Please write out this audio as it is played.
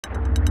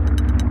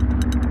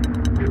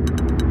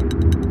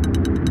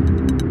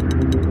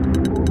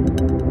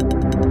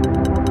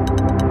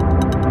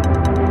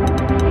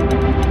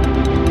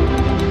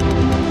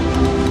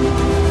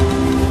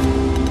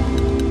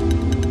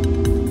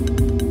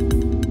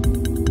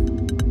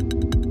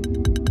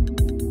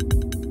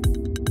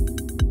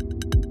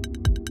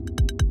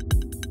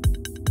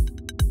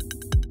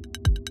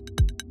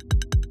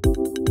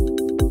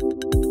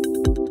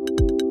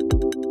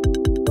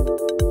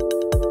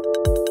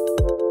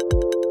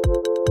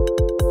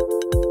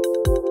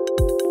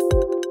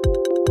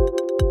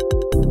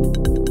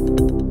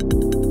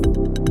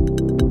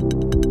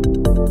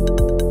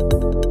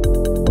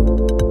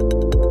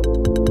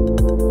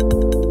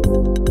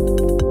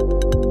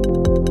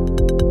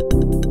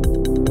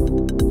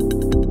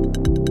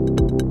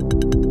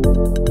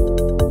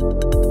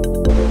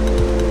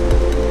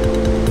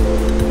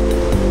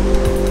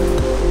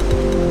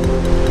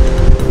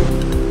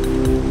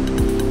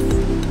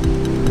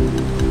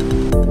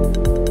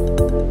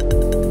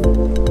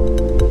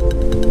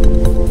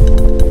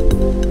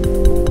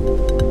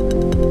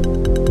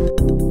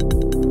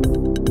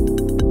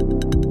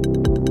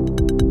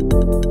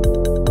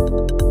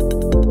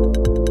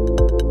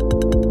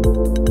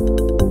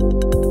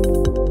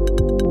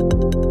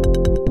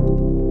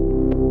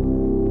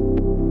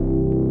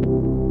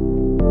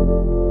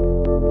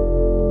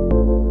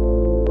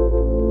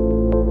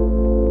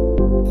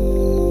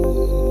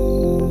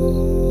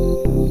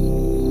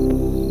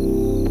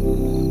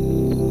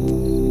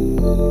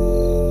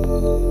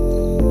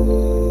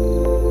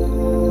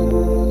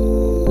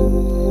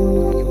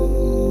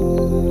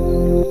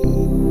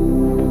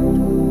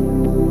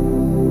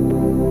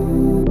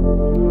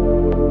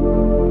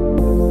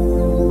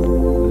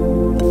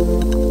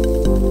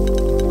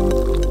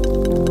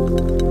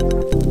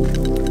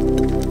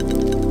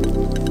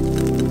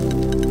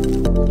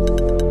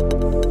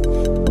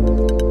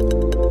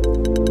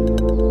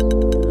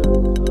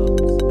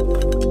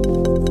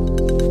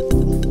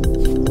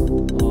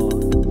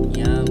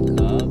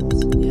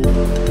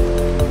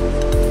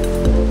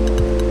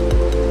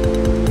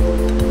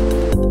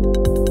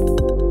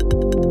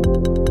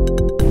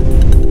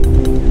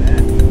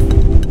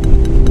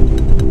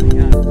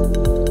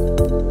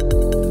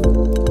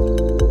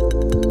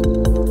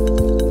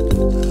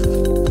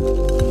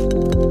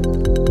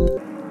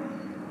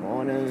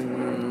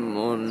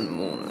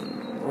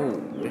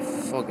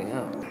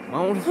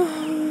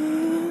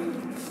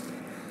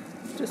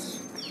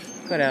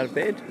got out of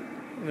bed,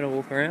 having a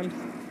walk around.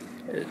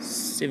 It's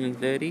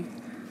 7:30.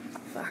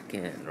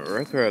 Fucking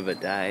ripper of a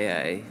day,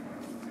 eh?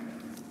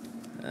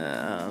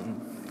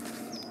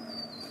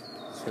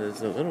 So there's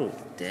a little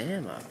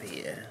dam up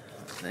here,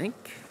 I think.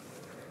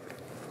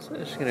 So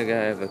I'm just gonna go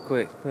have a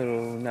quick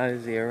little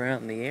nosy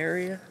around the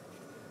area,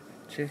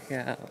 check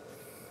out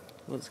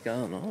what's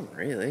going on,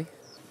 really.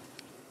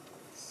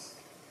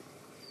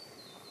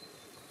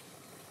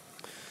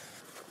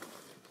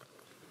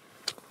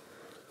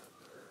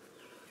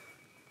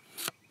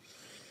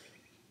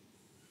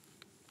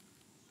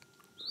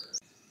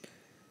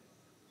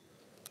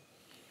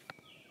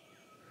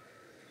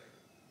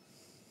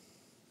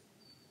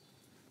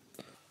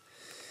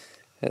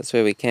 That's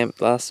where we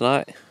camped last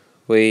night.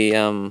 We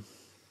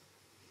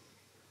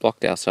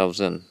blocked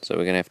ourselves in, so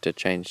we're gonna have to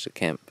change the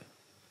camp.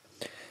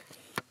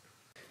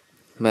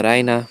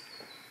 Marina,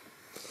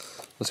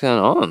 what's going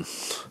on?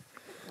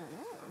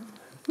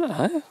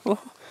 No,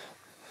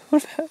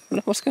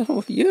 what's going on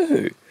with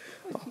you?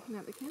 We're checking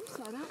out the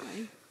campsite, aren't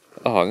we?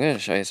 Oh, I'm gonna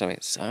show you something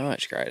so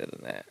much greater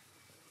than that.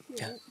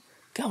 Yeah.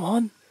 Come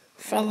on,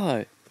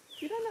 follow.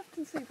 You don't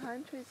often see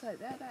pine trees like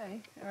that,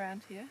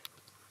 around here.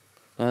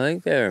 I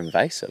think they're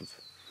invasive.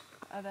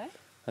 Are they?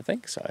 I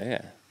think so,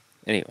 yeah.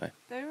 Anyway.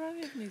 They remind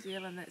me of New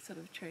Zealand, that sort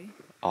of tree.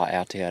 Oh,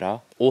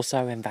 Aotearoa,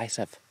 also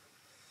invasive.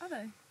 Are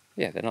they?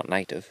 Yeah, they're not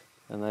native,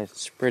 and they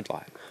spread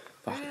like.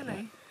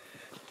 Really?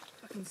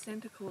 Fucking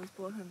Santa Claus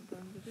brought him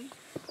them, did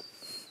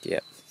he?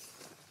 Yep.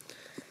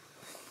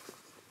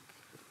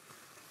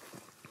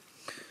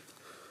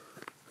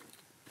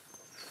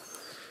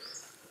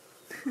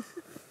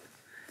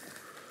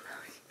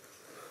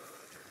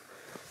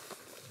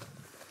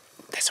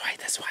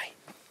 This way.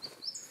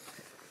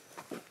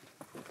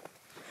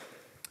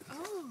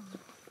 Oh.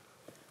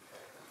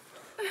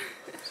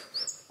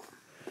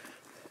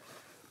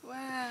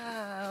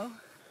 Wow.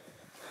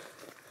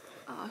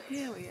 Oh,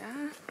 here we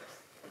are.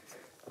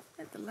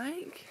 At the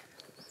lake.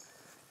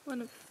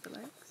 One of the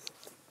lakes.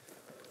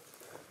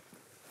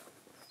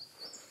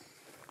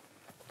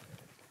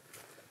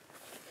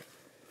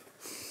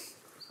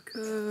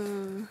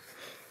 Cool.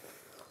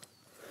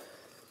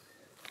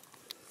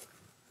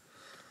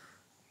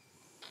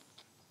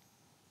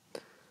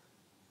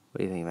 What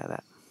do you think about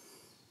that?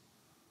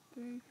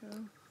 Very cool.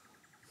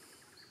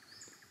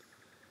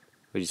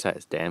 Would you say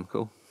it's damn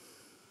cool?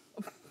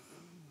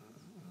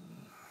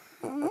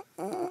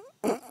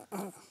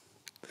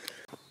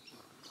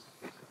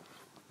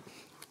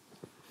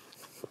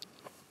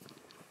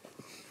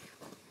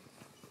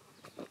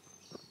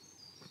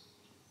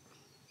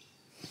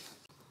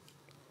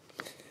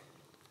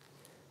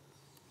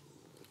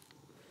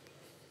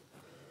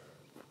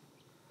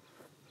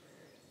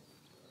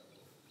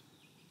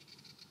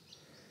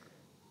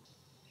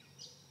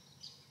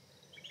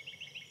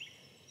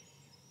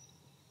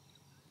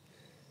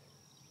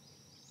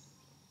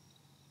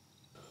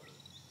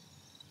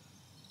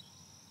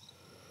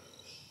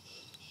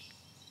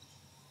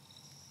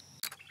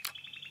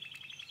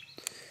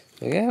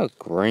 Look at how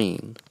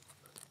green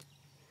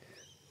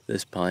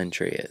this pine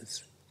tree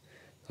is.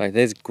 Like,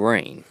 there's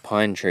green,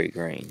 pine tree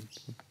green,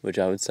 which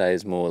I would say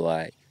is more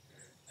like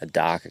a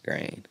darker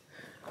green.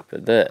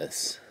 But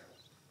this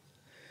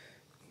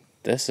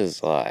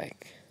is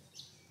like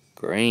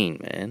green,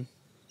 man.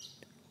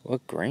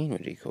 What green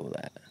would you call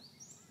that?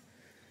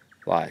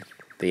 Like,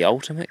 the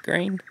ultimate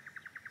green?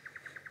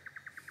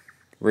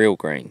 Real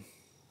green.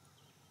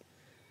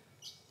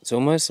 It's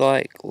almost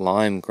like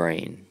lime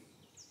green,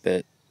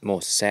 but more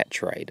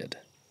saturated.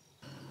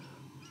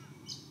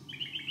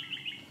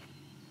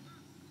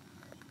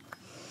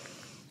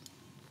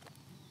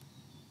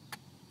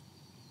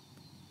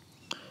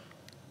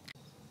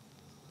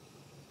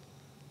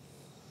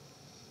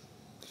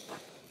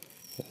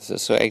 This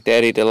is Swag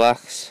Daddy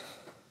Deluxe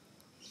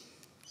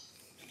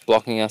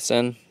blocking us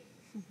in.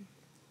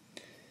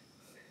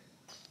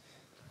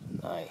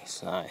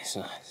 Nice, nice,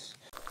 nice.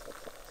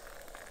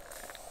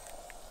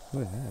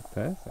 Oh yeah,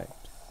 perfect.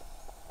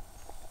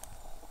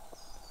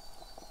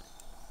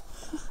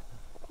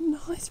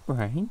 Nice,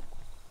 brain.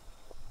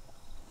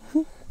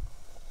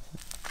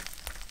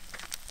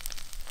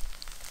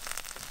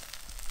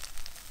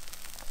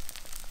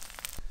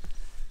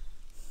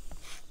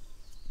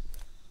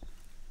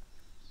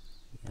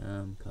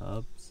 Yum,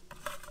 cubs.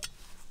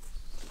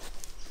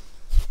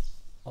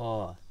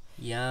 Oh,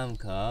 yum,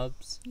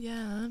 cubs.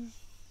 Yum.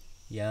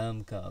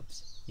 Yum,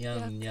 cubs.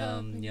 Yum,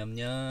 yum, yum,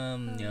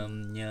 yum,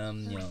 yum,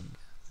 yum, yum,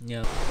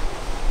 yum.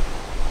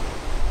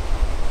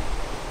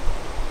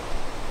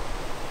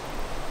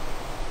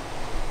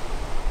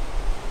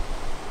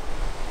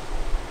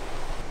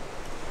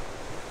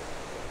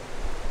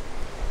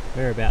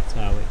 Whereabouts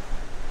are we?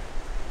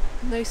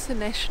 Noosa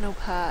National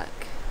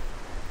Park.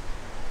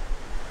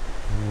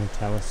 Can you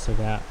tell us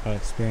about our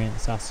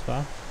experience thus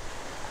far?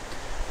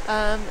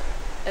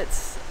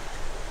 It's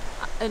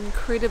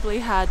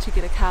incredibly hard to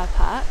get a car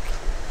park.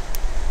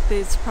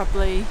 There's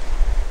probably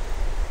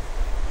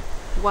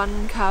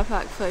one car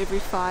park for every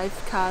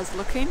 5 cars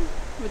looking,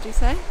 would you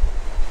say?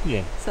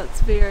 Yeah. So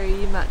it's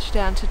very much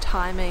down to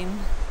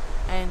timing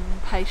and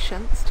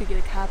patience to get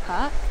a car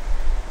park,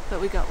 but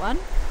we got one.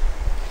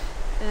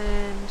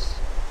 And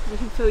you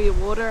can fill your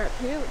water up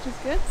here, which is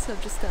good, so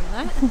I've just done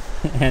that.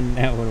 And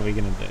now what are we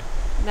going to do?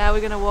 Now we're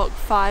going to walk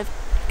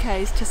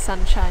 5k's to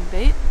Sunshine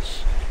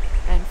Beach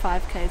and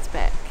 5k's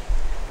back.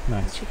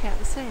 Nice. And check out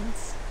the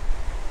scenes.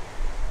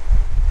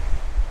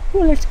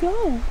 Well, let's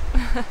go.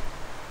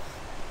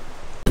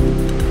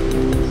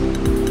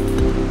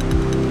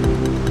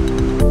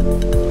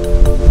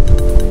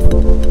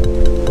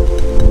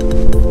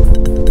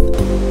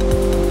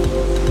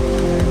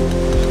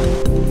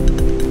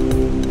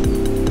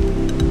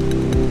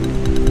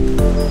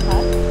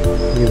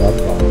 You love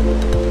golf.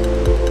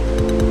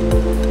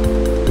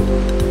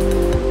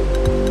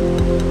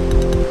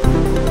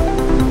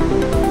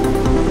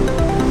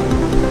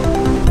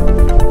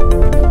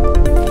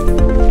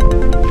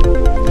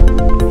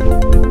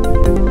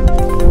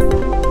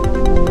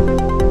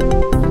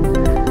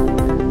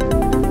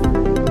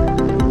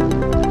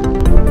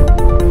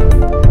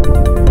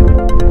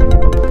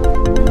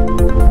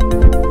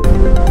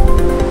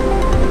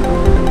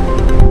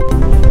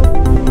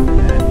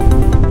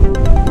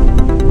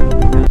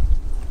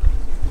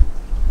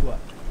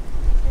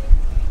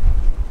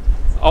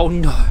 Oh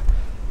no!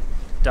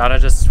 Dad, I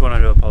just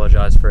wanted to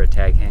apologise for a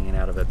tag hanging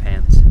out of her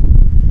pants.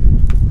 And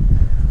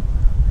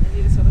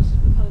you just wanted to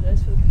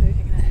apologise for the poo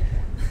hanging out of your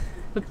pants.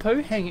 The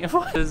poo hanging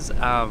out is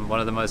one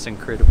of the most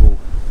incredible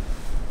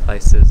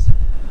places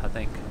I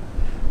think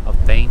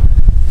I've been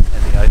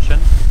in the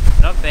ocean.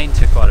 And I've been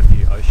to quite a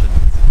few oceans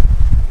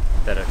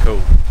that are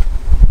cool.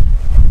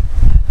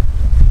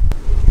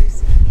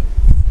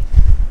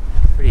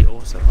 Pretty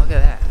awesome, look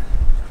at that.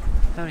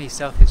 How many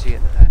selfies you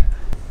get to that?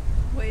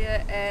 We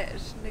are at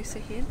Noosa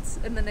Heads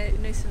in the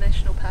Noosa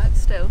National Park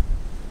still,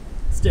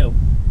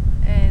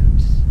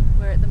 and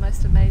we're at the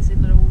most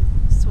amazing little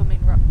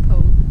swimming rock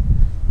pool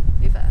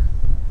ever.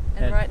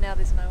 And right now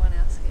there's no one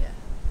else here.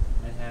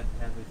 And how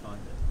did we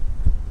find it?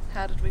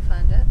 How did we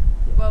find it?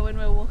 Yeah. Well, when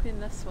we were walking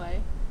this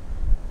way,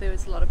 there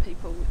was a lot of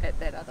people at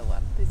that other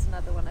one. There's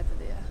another one over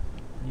there.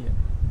 Yeah.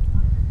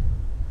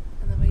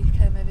 And then we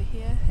came over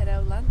here, had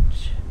our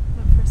lunch,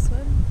 went for a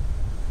swim.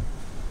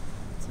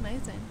 It's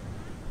amazing.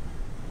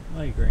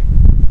 I agree.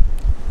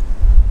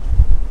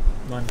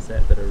 Minus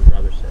that bit of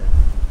rubbish there,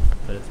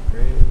 but it's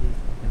pretty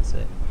fucking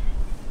sick.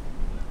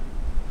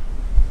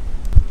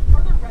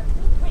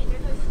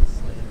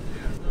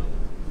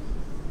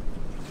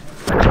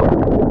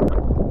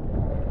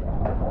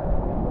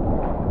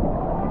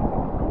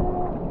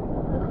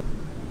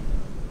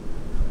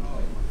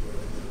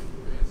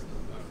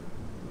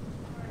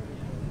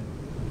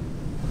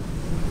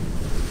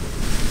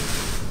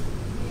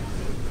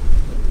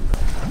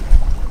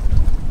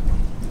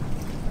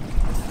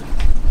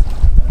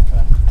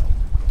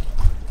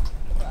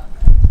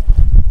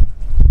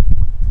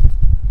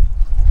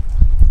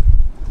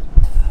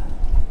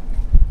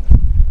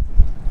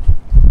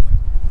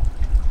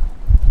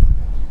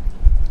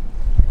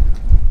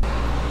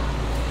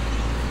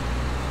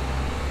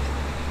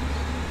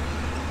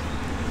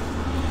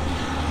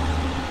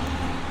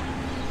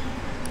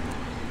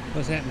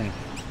 What's happening?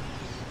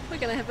 We're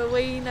going to have a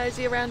wee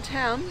nosy around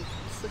town,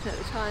 just looking at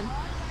the time,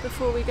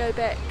 before we go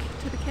back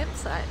to the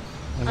campsite.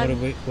 And what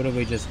did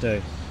we just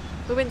do?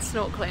 We went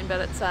snorkeling,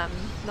 but it's not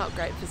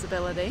great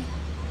visibility.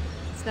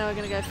 So now we're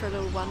going to go for a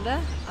little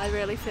wander. I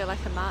really feel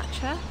like a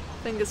marcher.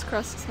 Fingers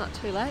crossed it's not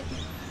too late.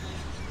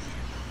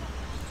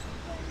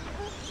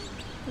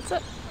 That's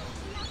it.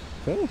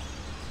 Cool.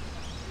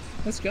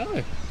 Let's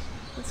go.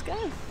 Let's go.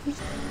 And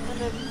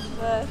then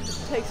the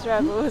taxi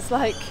driver was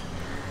like,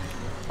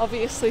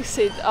 obviously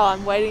said, oh,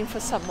 I'm waiting for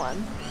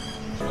someone.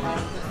 Smells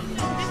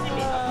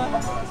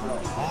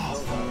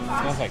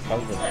like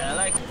COVID. Yeah, I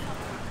like it.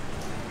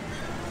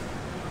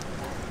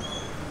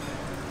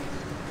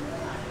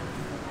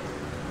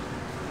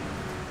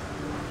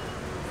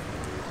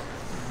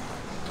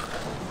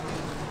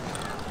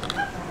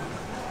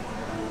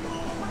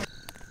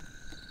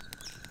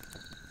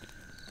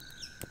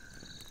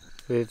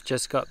 We've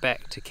just got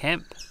back to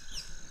camp,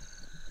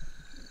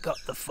 got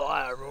the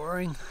fire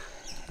roaring.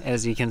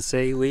 As you can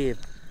see, we've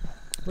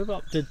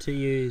opted to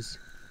use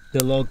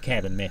the log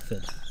cabin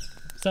method.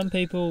 Some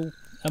people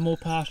are more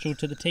partial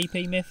to the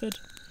teepee method,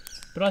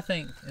 but I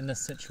think in this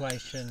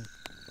situation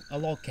a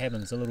log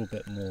cabin's a little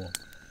bit more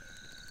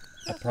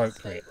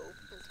appropriate.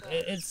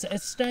 It's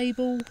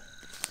stable,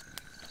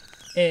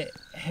 it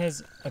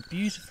has a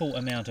beautiful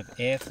amount of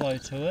airflow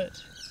to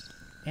it,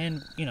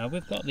 and you know,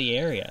 we've got the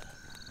area.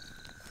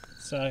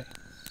 So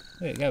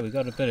there you go, we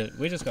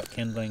just got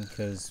kindling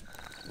because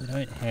we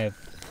don't have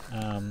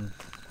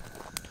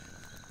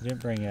we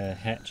didn't bring a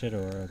hatchet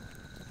or an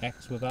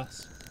axe with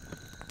us,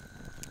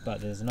 but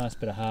there's a nice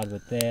bit of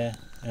hardwood there,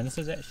 and this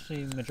is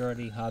actually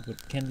majority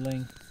hardwood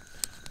kindling,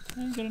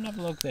 and got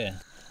another log there.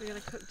 We're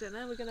going to cook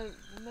dinner. We're going to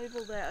move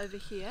all that over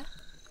here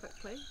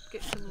quickly,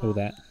 get some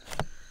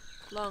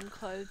long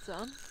clothes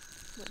on,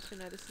 which I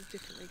notice is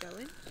definitely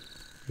going.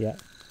 Yeah.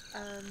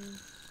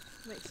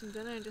 Make some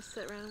dinner and just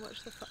sit around and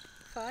watch the fire.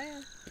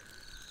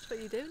 That's what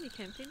you do when you're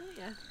camping, don't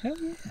you? Hell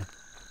yeah.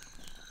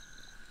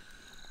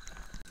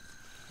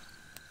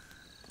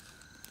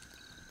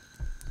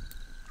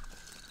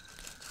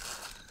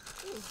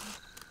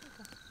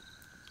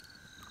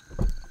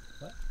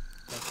 What?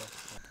 Okay.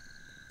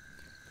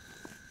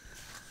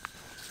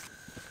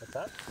 What's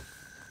up?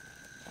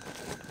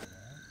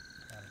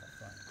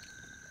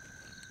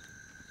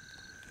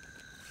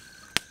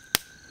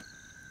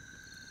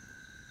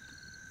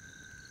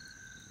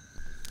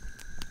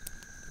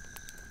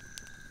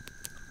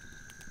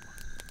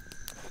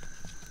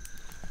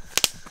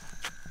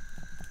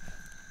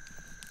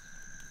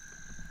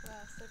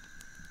 Wow, so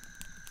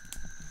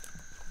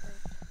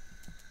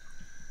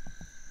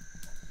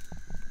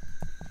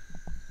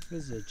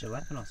Where's the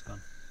jalapenos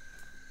gone?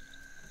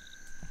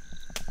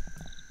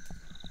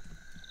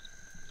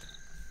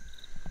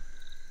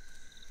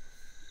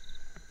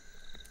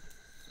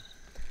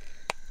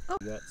 Oh.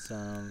 We got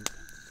some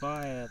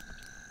fire.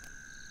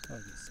 Oh,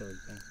 you silly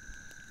thing.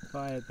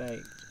 Fire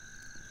baked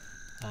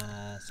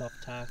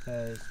soft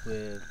tacos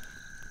with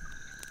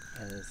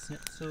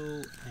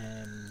schnitzel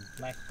and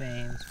black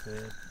beans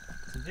with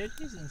some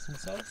veggies and some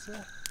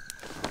salsa.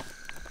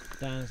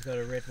 Diana's got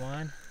a red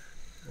wine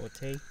or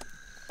tea,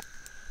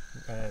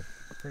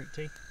 fruit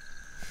tea.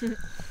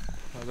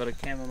 I've got a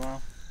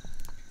chamomile.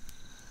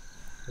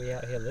 We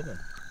out here living.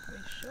 we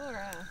sure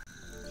are.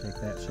 Check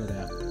that shit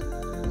out.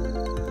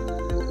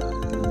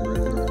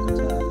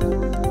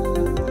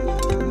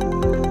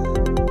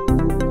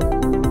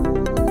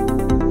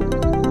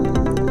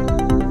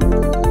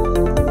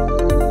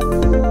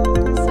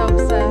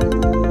 Salsa,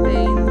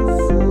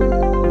 beans,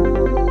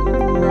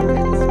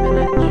 rocket,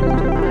 spinach,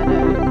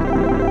 tomato,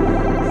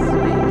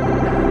 sweet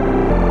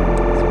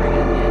spring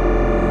onion.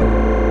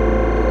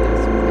 There's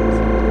some clips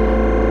in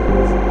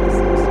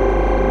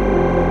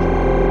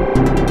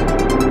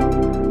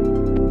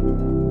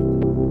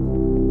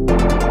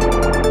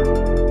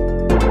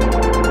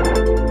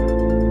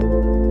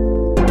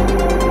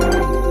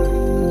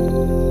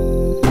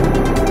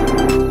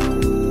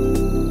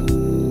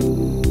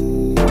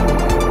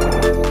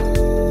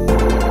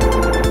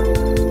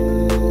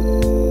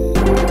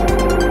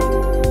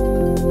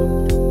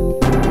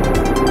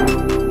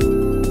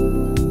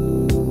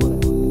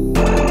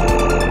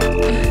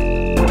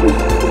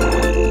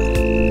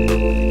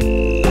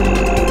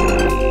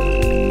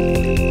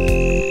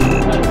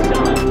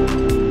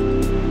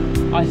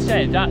I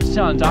say that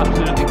sounds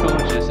absolutely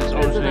gorgeous. It's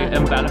also Isn't it?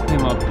 enveloping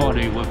my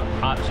body with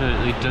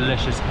absolutely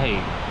delicious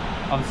heat.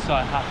 I'm so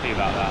happy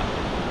about that.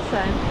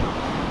 Same.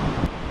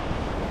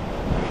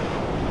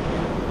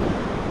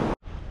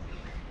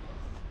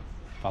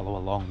 Follow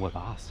along with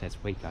us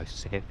as we go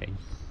surfing.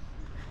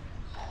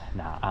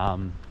 Nah,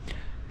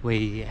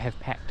 we have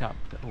packed up.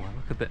 Oh, I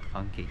look a bit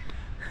funky.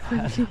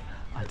 I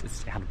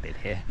just sound a bit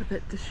here. A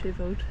bit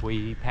dishevelled.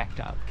 We packed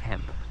up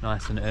camp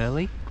nice and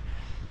early,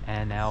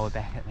 and now we're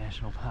back at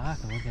National Park,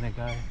 and we're gonna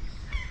go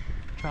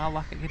try our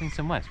luck at getting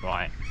some west.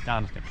 Right,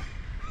 Dan's gonna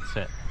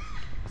sit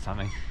or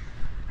something.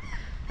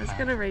 I was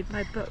gonna read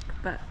my book,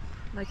 but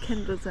my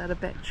Kindle's out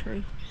of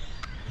battery,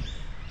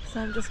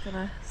 so I'm just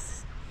gonna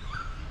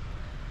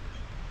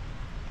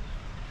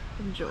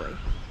enjoy.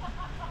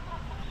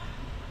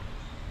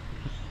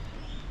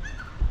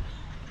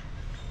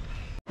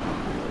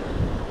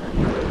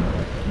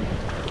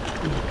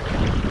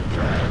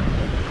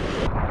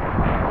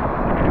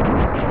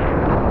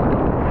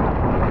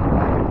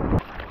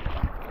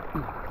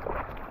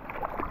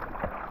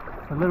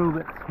 A little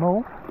bit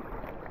small,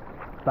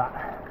 but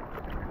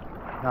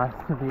nice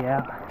to be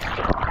out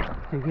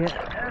to get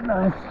a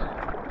nice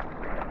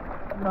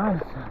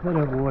bit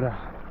of water.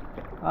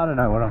 I don't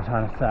know what I'm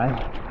trying to say.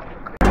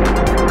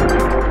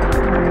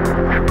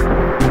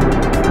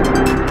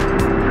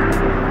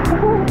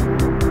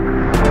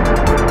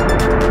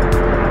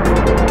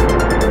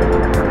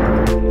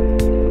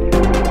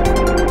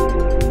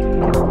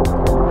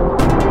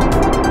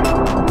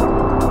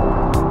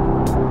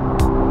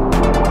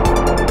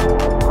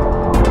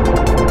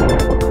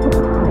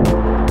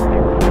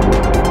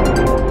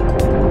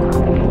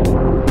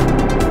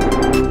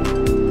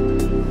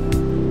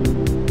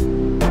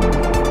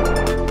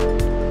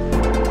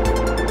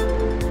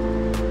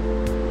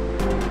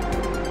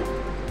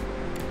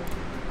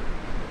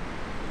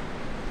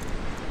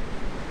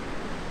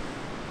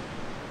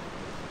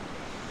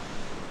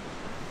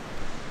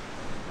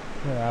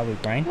 Where are we,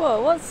 Brain? Whoa,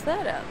 what's that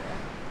out there?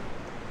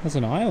 There's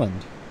an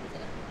island.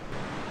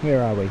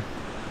 Where are we?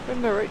 We're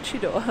in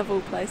Maroochydore, of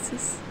all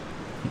places.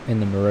 In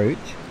the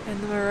Marooch.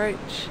 In the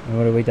Marooch. And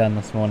what have we done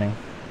this morning?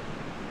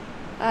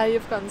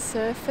 You've gone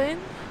surfing,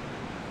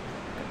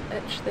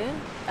 itch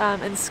there,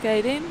 and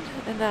skating,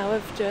 and now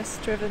we've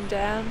just driven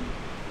down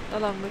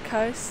along the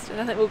coast, and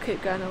I think we'll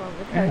keep going along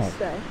the coast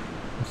today.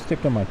 I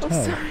stepped on my toe.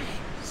 Oh, sorry.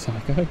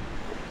 Psycho.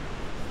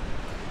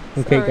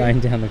 We'll Sorry. keep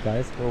going down the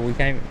coast. Well, we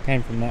came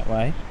from that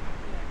way,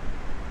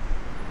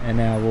 and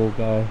now we'll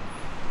go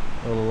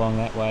all along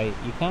that way.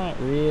 You can't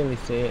really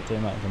see it too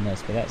much from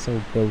this, but that's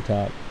all built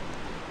up.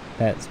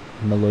 That's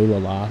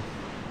Malula,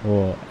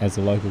 or as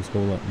the locals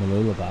call it,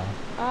 Malula Bar.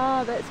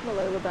 Ah, that's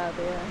Malula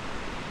there.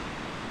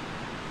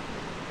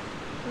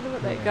 I wonder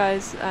what that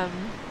guy's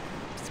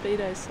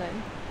Speedo's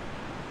saying.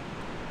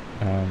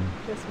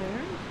 Just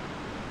mirroring?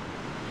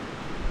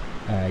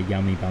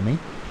 yummy bummy.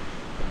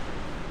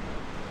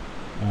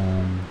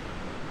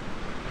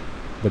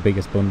 The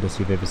biggest bundus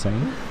you've ever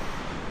seen.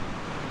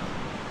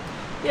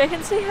 Yeah, I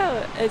can see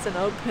how, as an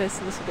old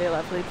person, this would be a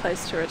lovely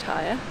place to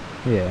retire.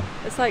 Yeah.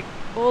 It's like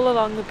all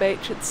along the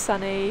beach, it's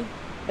sunny.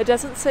 It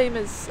doesn't seem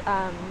as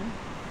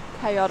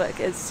chaotic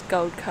as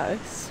Gold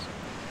Coast.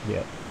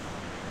 Yep.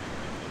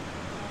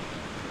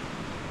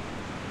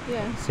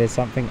 Yeah. It says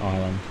something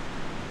island.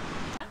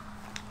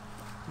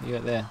 You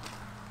got there.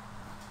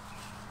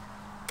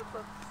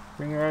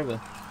 Bring her over.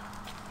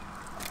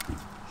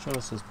 Show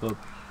us this boob.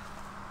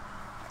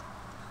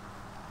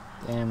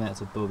 Damn, that's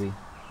a booby.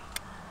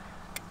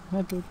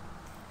 Hi, boob.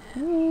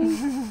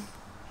 Huh?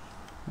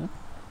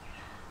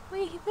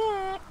 We're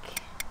back.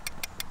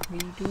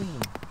 What are you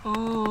doing?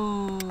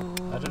 Oh.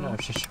 I don't know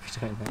if she should be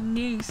doing that.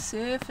 New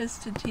surface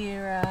to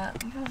tear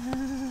up.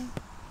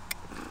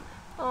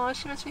 Oh,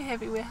 she must be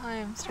happy we're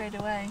home straight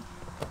away.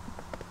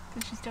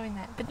 Because she's doing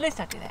that. But let's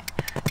not do that.